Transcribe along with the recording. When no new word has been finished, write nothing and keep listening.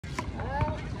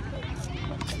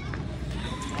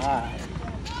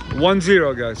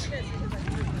1-0, guys.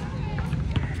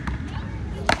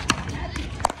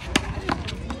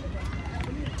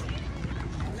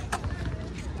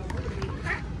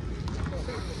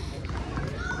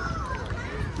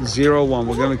 Zero one.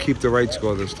 We're gonna keep the right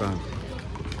score this time.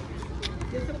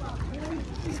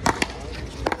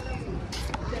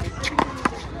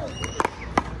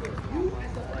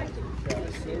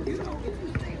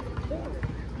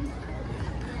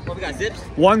 What we got, zips?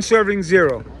 1 serving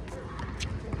 0.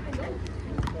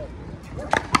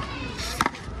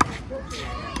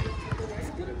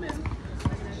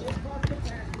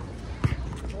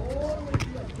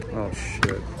 Oh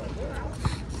shit.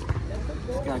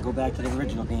 Gotta go back to the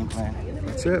original game plan.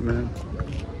 That's it, man.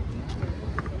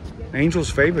 Angels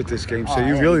favorite this game, so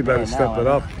you yeah, really better step now, it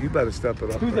up. You better step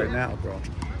it up right now, bro.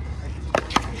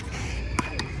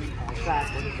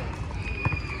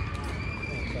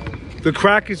 The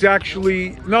crack is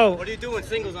actually no. What are you doing?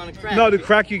 Singles on a crack? No, the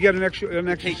crack you get an extra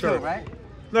Take serve. two, right?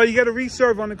 No, you get a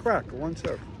reserve on the crack, 1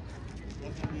 serve.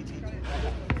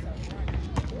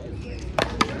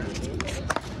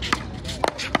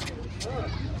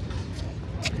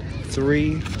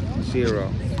 Three, 0.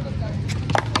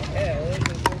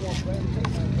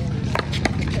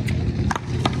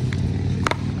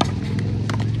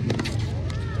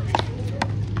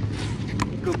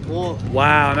 Good ball.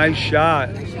 Wow, nice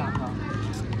shot. Nice shot, bro.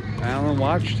 Alan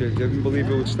watched it, didn't believe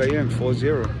it would stay in.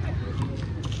 4-0.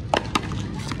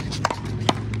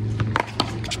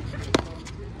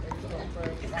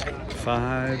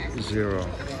 Five, 0.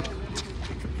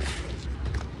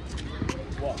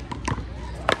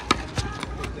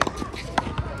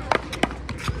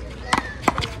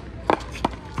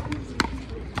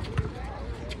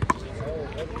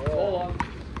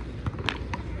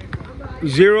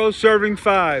 Zero serving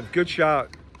 5. Good shot.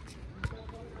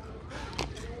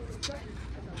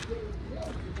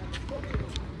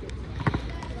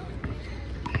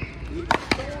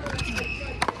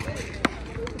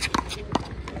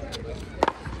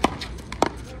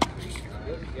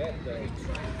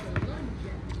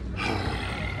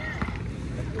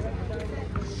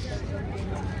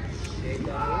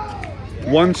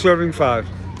 One serving 5.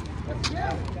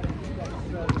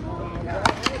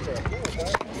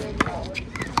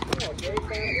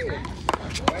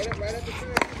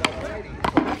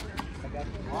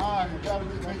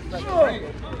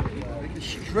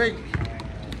 Straight.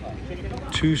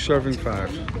 2 serving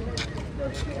 5.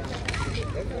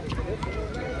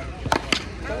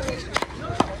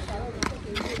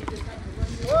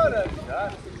 What a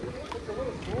shot.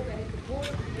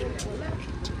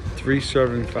 3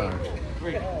 serving 5.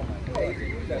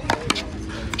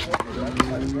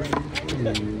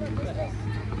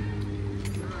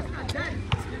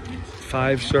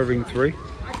 5 serving 3.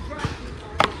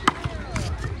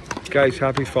 Guys,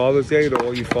 happy Father's Day to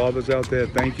all you fathers out there.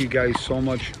 Thank you guys so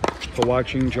much for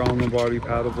watching John Lombardi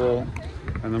Paddleball,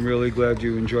 and I'm really glad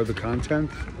you enjoyed the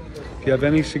content. If you have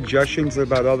any suggestions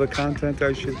about other content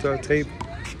I should tape,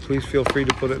 please feel free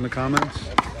to put it in the comments.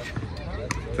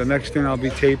 The next thing I'll be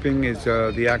taping is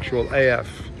the actual AF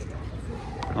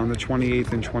on the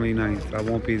 28th and 29th. I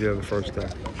won't be there the first day.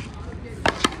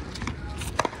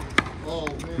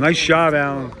 Nice shot,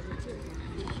 Alan.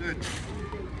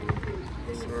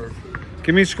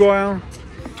 Give me a score, Alan.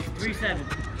 3-7.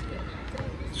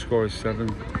 Score is 3-7.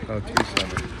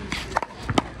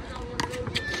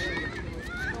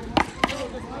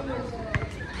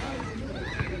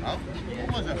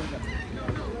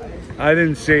 I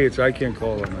didn't see it, so I can't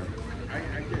call it, man.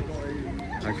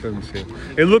 I couldn't see it.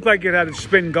 It looked like it had a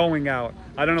spin going out.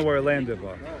 I don't know where it landed,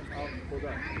 but.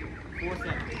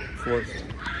 4-7.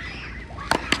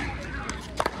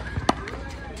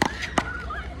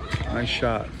 Nice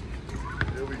shot.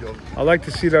 I like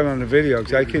to see that on the video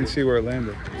because I can't see where it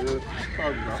landed.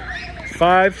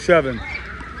 5-7.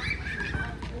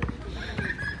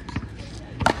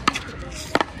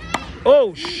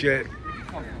 Oh shit.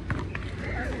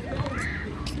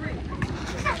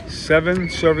 7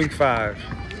 serving 5.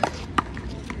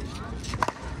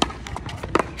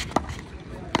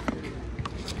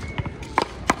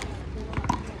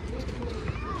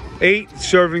 8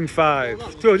 serving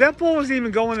 5. Dude, that ball wasn't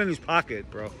even going in his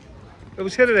pocket, bro. It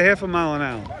was hit at a half a mile an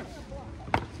hour.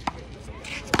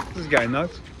 This guy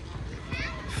nuts.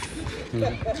 I'm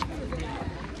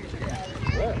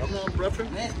not roughing.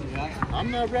 I'm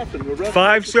not roughing. We're roughing.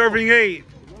 5 serving 8.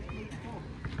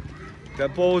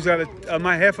 That ball was at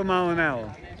my half a mile an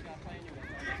hour.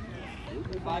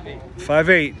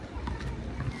 5-8.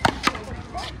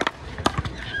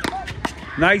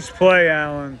 Nice play,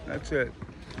 Alan. That's it.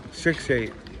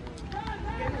 6-8.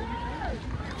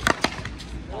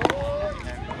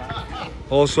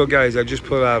 Also, guys, I just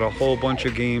put out a whole bunch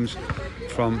of games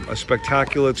from a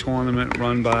spectacular tournament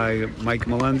run by Mike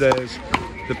Melendez,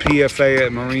 the PFA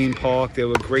at Marine Park. They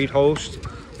were great hosts.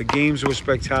 The games were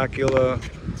spectacular.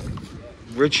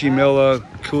 Richie Miller,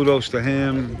 kudos to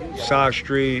him.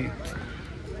 Sastry.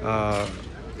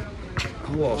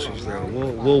 Who else was there?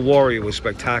 Will Warrior was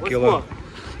spectacular.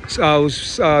 It was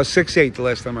 6-8 the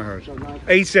last time I heard.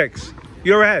 8-6.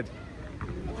 You're ahead.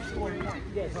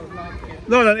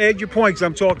 No, add your points.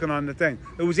 I'm talking on the thing.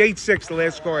 It was 8-6 the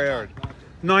last score I heard.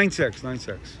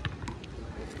 9-6.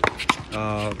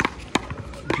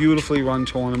 Beautifully run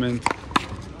tournament.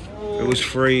 It was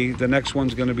free. The next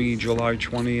one's going to be July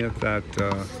 20th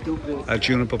at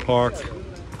Juniper Park.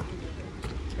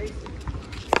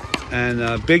 And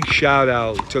a big shout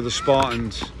out to the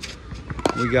Spartans.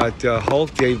 We got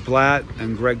Hulk, Dave Blatt,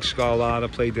 and Greg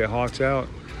Scarlata played their hearts out.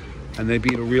 And they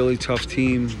beat a really tough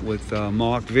team with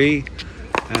Mark V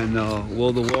and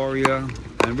Will the Warrior.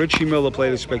 And Richie Miller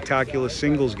played a spectacular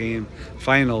singles game,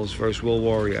 finals versus Will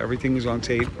Warrior. Everything is on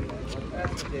tape.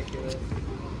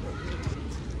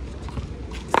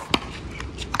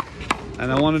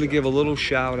 And I wanted to give a little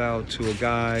shout out to a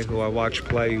guy who I watch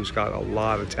play who's got a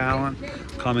lot of talent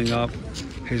coming up.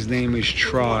 His name is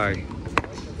Try.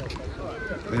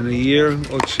 In a year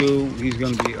or two, he's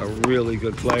going to be a really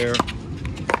good player.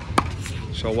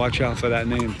 So watch out for that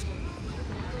name.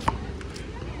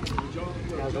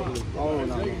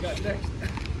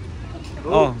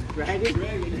 Oh.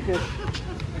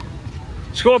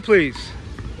 Score, please.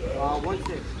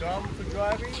 1-6.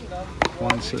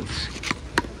 1-6.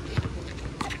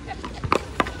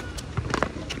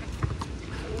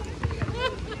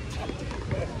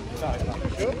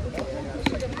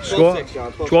 Score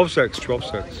 12-6.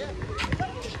 12-6.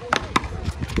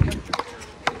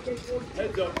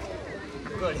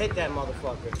 Good, hit that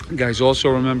motherfucker. Guys, also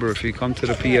remember, if you come to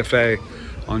the PFA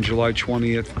on July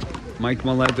 20th, Mike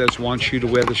Melendez wants you to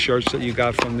wear the shirts that you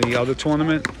got from the other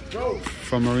tournament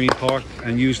from Marine Park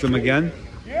and use them again.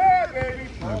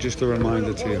 Just a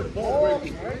reminder to you. Oh,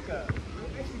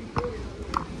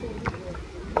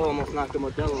 almost knocked him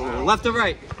down. Left or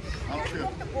right?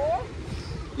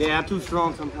 Yeah, I'm too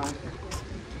strong sometimes.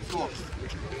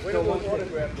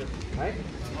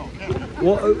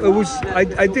 Well, it was,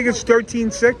 I think it's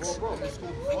 13-6.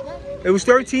 It was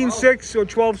 13-6 or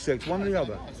 12-6, one or the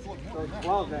other.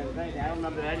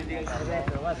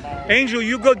 Angel,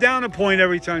 you go down a point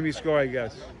every time you score, I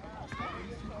guess.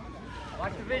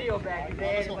 Watch the video back.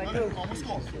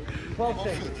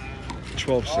 12-6.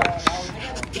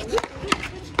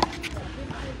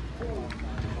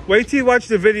 12-6. Wait till you watch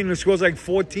the video and it scores like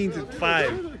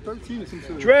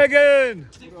 14-5. Dragon!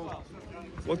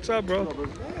 What's up, bro?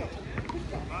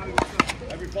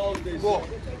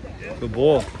 The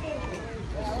ball.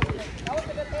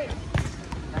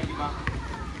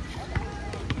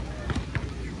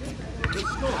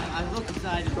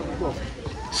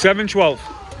 7-12.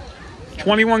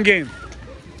 21 game.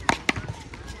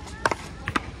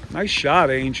 Nice shot,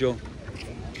 Angel.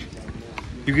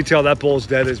 You can tell that ball's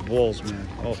dead as balls, man.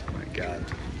 Oh my God.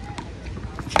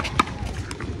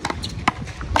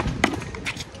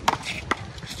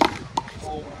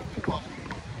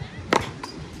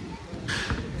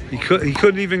 He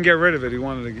couldn't even get rid of it. He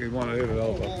wanted to hit it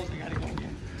over.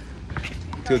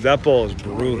 Dude, that ball is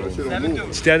brutal.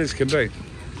 It's dead as can be.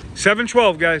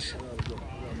 7-12, guys.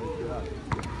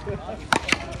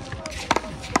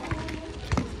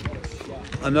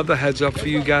 Another heads up for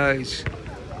you guys.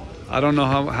 I don't know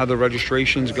how the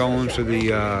registration's going for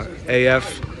the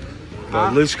AF.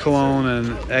 But Liz Cologne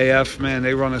and AF, man,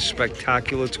 they run a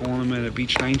spectacular tournament at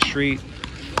Beach 9th Street.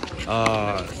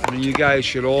 I mean, you guys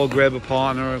should all grab a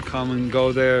partner, come and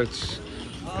go there.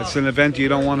 It's an event you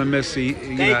don't want to miss.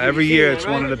 Every year it's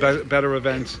one of the better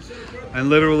events. And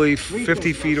literally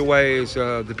 50 feet away is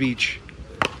the beach.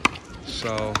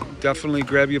 So definitely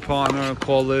grab your partner,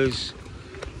 call Liz,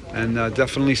 and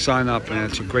definitely sign up, man.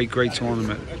 It's a great, great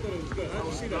tournament.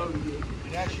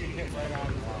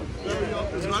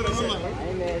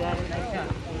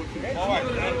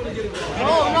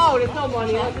 No, there's no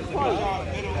money. That's just fun.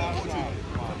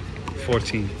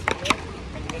 14.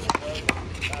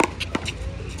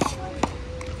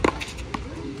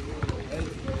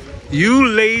 You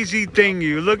lazy thing,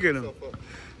 you. Look at him.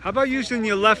 How about using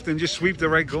your left and just sweep the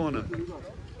right corner?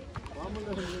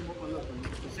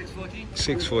 6-14?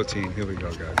 6-14. Here we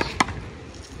go, guys.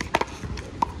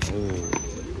 Oh.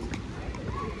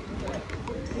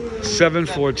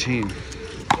 7-14.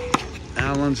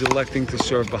 Allen's electing to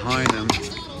serve behind him.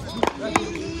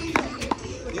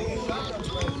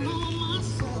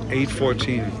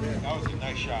 8-14. That was a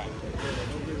nice shot.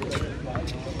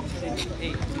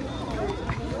 8.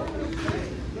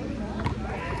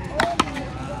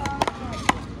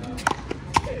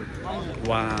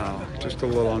 Wow, just a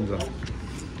little under.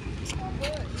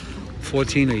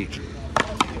 14-8.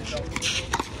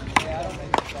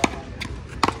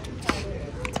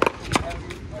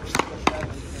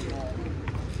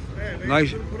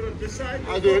 Nice.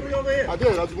 I did. I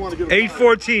just want to get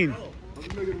 8-14.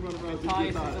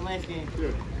 Tie for the last game.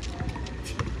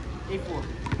 8-4.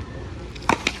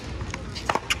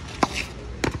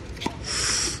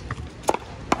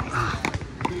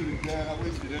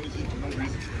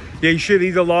 Yeah, you should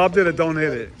either lob it or don't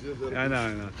hit it. I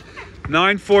know.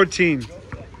 9-14.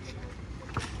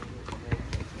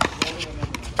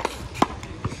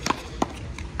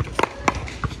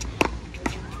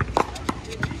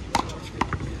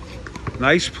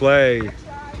 Nice play.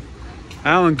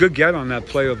 Alan, good get on that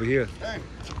play over here. Hey,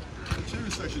 the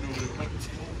cheering section over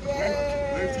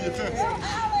there. Wave to your fence.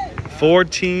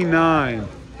 14-9.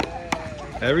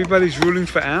 Everybody's rooting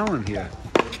for Alan here.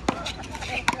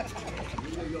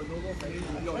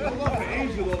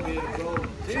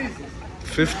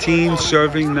 15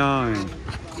 serving 9.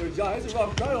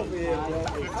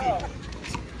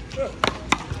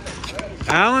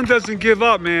 Alan doesn't give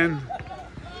up, man.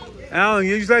 Alan,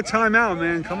 use that timeout,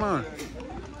 man. Come on.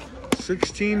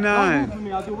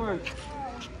 16-9. I'll do work.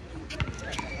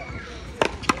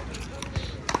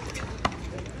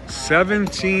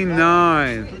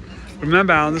 17-9.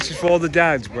 Remember, Alan, this is for all the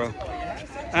dads, bro.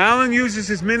 Alan uses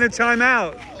his minute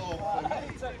timeout.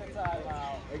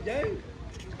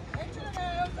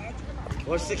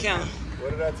 What's the count?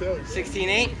 What did I tell you?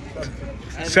 16-8?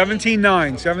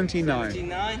 17-9. 17-9.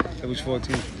 17-9? It was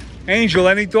 14. Angel,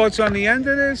 any thoughts on the end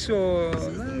of this? Or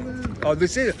oh,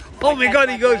 this is. Oh my God,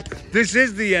 he goes. This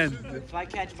is the end. If I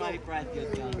catch my breath,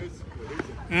 good, John.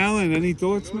 Alan, any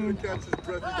thoughts, man?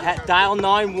 Dial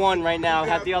 9-1 right now.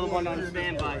 Have the other one on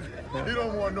standby. He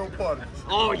don't want no part of this.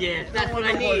 Oh yeah, that's what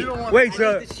I need. Wait,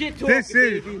 so the shit talk, this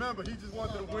is. Remember, he just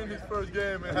wanted to win his first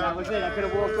game and That was it. I could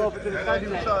have walked over to the and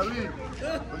he was sunset. trying to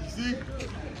leave. But you see,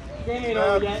 Game ain't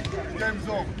over yet. the game is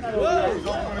over. It was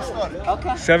over when it started. Okay.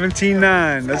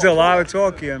 17-9. There's a lot of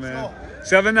talk here, man.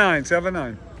 7-9.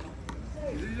 7-9.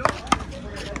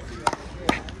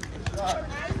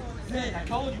 I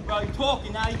told you, bro. You're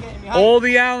talking. Now you're getting me hyped. All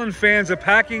the Allen fans are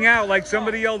packing out like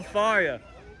somebody yelled fire.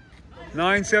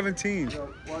 9-17.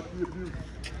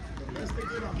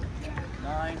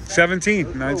 17.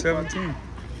 9-17.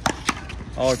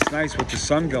 Oh, it's nice with the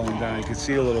sun going down. You can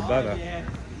see a little better. Yeah.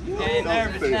 You're getting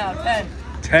nervous now.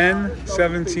 10.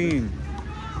 10-17.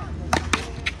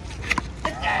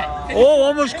 Oh,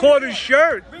 almost caught his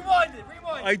shirt. Rewind it.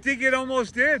 I think it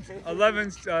almost did.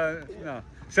 11, no,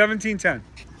 17-10.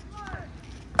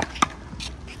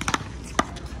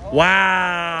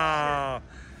 Wow.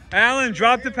 Alan,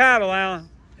 drop the paddle, Alan.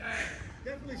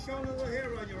 Definitely showing a little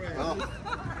hair on your ass. Look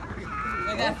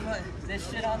at that.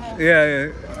 This shit on there.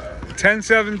 Yeah.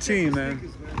 10-17,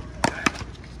 man.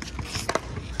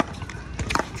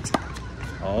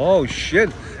 Oh,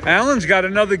 shit. Alan's got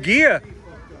another gear.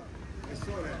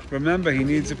 Remember, he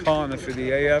needs a partner for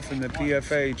the AF and the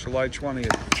PFA July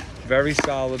 20th. Very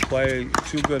solid play.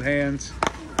 2 good hands.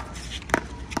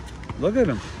 Look at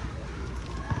him.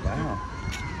 Wow.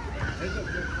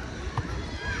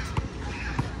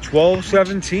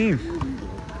 12-17.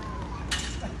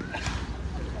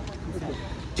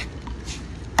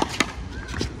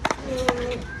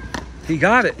 He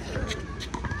got it.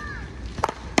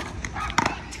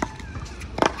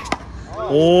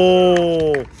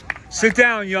 Oh. Sit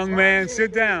down, young man.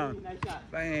 Sit down.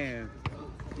 Bam.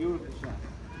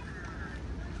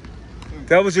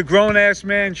 That was a grown-ass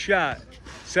man shot.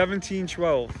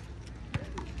 17-12.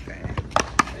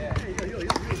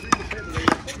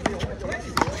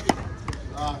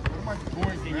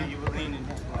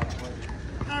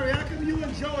 Harry, how come you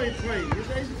and Joey play?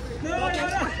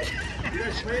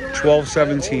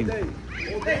 12-17.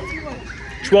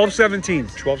 12-17.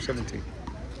 12-17.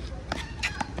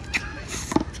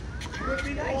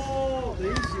 Oh,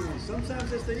 the easy ones.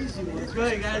 Sometimes it's the easy ones.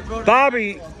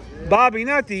 Bobby,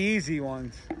 not the easy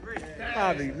ones.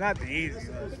 Bobby, not the easy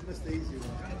ones.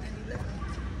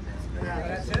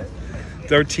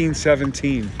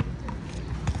 13-17.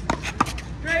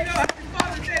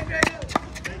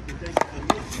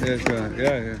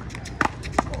 Yeah.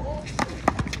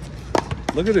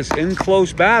 Look at this in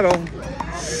close battle.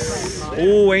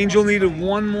 Oh, Angel needed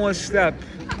one more step.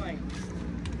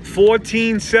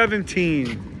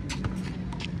 14-17.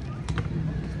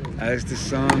 As the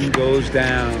sun goes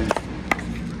down.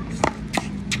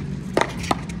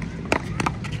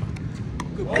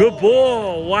 Good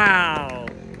ball. Wow.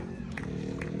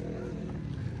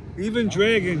 Even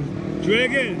Dragon.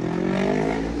 Dragon.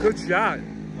 Good shot.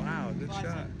 Wow, good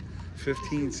shot.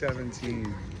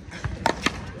 15-17.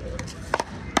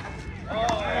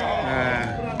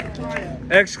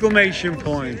 Exclamation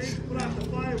points.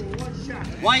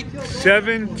 White.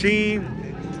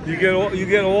 17. You get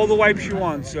all the wipes you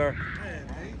want, sir.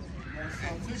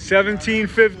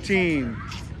 17-15.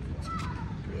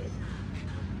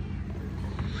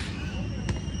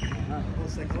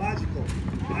 Psychological.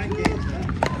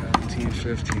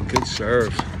 17-15. Good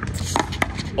serve.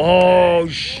 Oh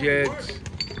shit.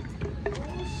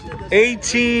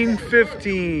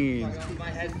 18-15.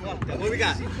 What do we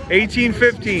got?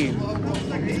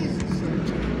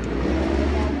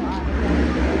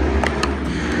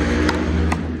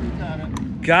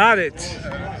 18-15. Got it.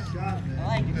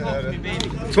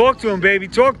 Talk to him, baby.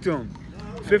 Talk to him.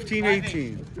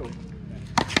 15-18.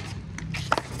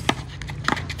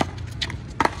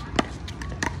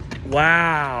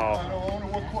 Wow.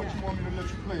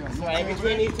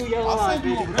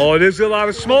 Oh, there's a lot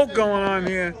of smoke going on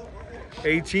here.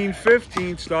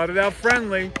 18-15. Started out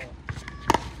friendly.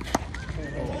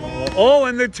 Oh,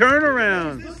 and the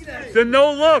turnaround. The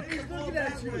no look.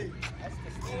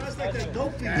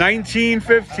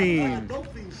 19-15.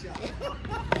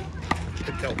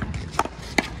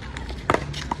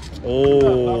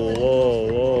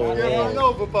 Oh. Get run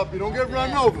over, puppy. Don't get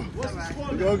run over.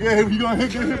 You're gonna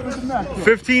hit with the knife.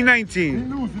 15-19. He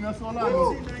losing, that's all I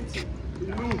know. He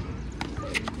losing.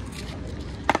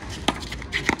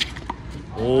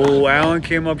 Oh, Allen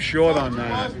came up short on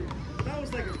that. That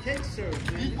was like a cake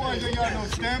serve. These boys ain't got no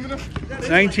stamina.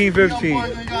 19-15. These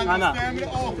boys ain't got no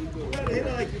stamina. Oh,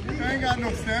 they ain't got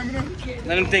no stamina.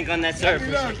 Let him think on that serve for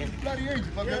a Bloody second. angel,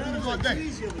 puppy. I do this all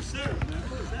day.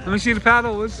 Let me see the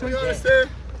paddle. What's You it? understand?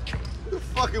 The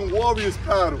fucking Warriors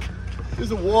paddle. This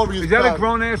is a Warriors Is that paddle. a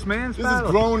grown-ass man's This paddle?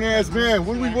 is grown-ass man.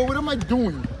 What am I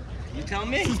doing? You tell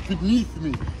me. This is beneath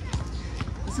me.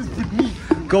 This is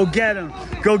beneath me. Go get him.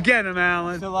 Go get him,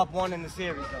 Allen. Still up one in the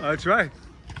series, though. That's right.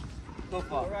 So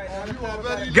far. You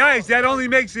already Guys, that only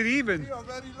makes it even. You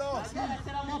already lost. He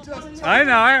just I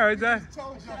know, I heard that.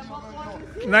 told you he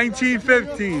already lost.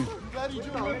 19-15. You ready,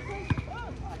 Juniper?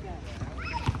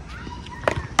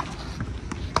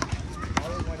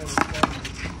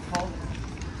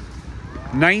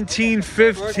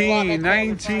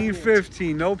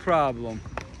 19-15, no problem.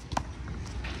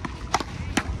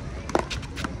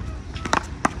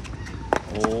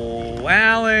 Oh,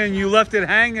 Allen, you left it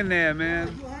hanging there,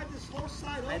 man.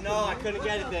 I know, I couldn't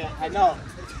get it there. I know.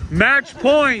 Match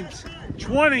point,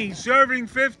 20, serving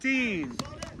 15.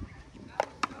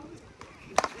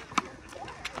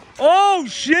 Oh,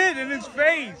 shit, in his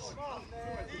face.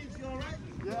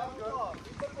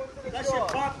 That shit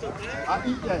popped up, man. I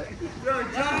eat that.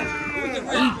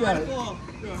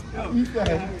 I eat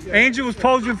that. Angel was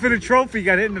posing for the trophy,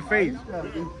 got hit in the face.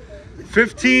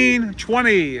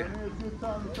 15-20.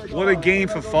 What a game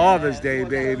for Father's Day,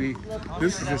 baby.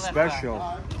 This is a special.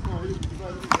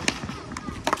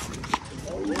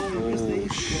 Oh,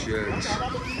 shit.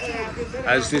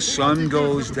 As the sun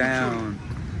goes down.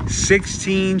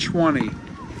 16-20.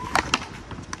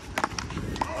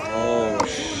 Oh,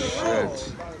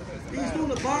 shit. He's doing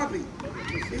the Barbie.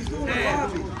 He's doing the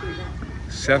Barbie.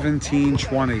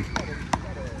 17-20.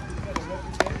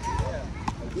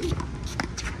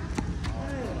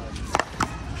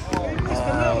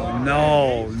 Oh,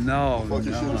 no.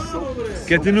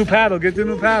 Get the new paddle, get the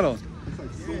new paddle.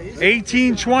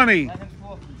 18-20.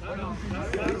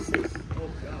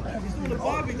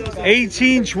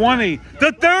 18-20.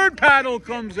 The third paddle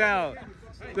comes out.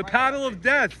 The paddle of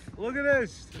death. Look at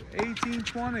this.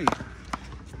 18-20.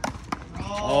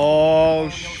 Oh,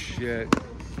 shit.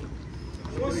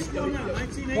 What's the score now?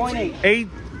 19-18?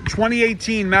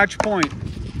 2018 match point.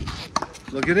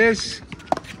 Look at this.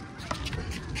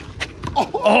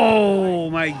 Oh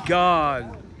my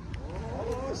God.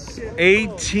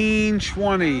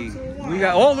 18-20. We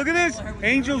got. Oh, look at this.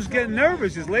 Angel's getting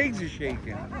nervous. His legs are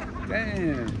shaking.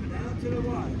 Damn.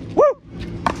 Woo.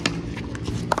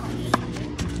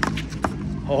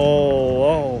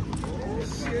 Oh.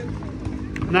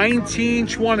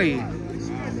 19-20.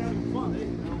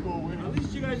 At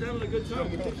least you guys are having a good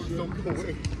time. We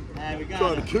got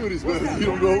Trying to kill this man. You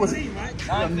don't go away.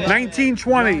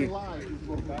 19-20.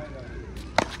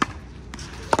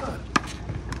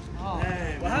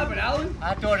 What happened, Alan?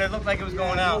 I thought it looked like it was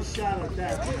going No out. shot at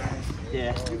that.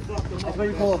 Yeah. You fucked him That's up. what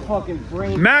you call a fucking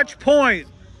brain. Match point.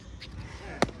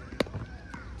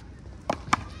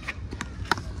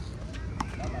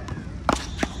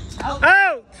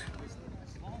 Out.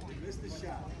 Missed the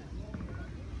shot.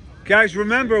 Guys,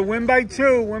 remember, win by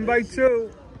two. Win by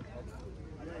two.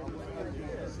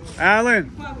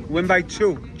 Allen, win by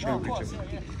 2. Championship.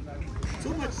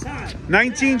 Too much time.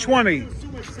 19-20.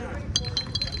 Too much time.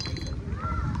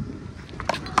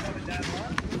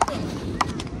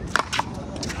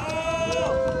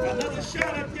 Oh, another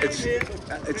shot up there,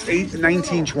 man. It's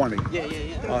 19-20.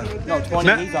 Yeah. No,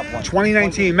 20. He's up one.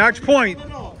 2019. Match point.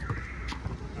 No.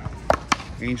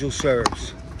 Angel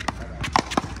serves.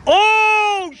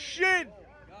 Oh, shit.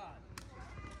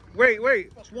 Wait.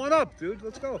 It's 1 up, dude.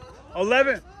 Let's go.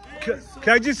 11. Can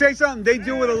I just say something? They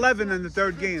do it 11 in the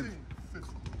 3rd game.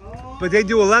 But they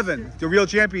do 11. The real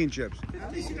championships.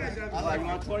 At least you guys have I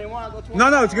like 21. I'll go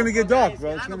 21. No, it's going to get dark,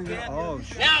 bro. It's going to get... Oh,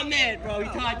 shit. Now I'm mad, bro. He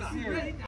tied the series.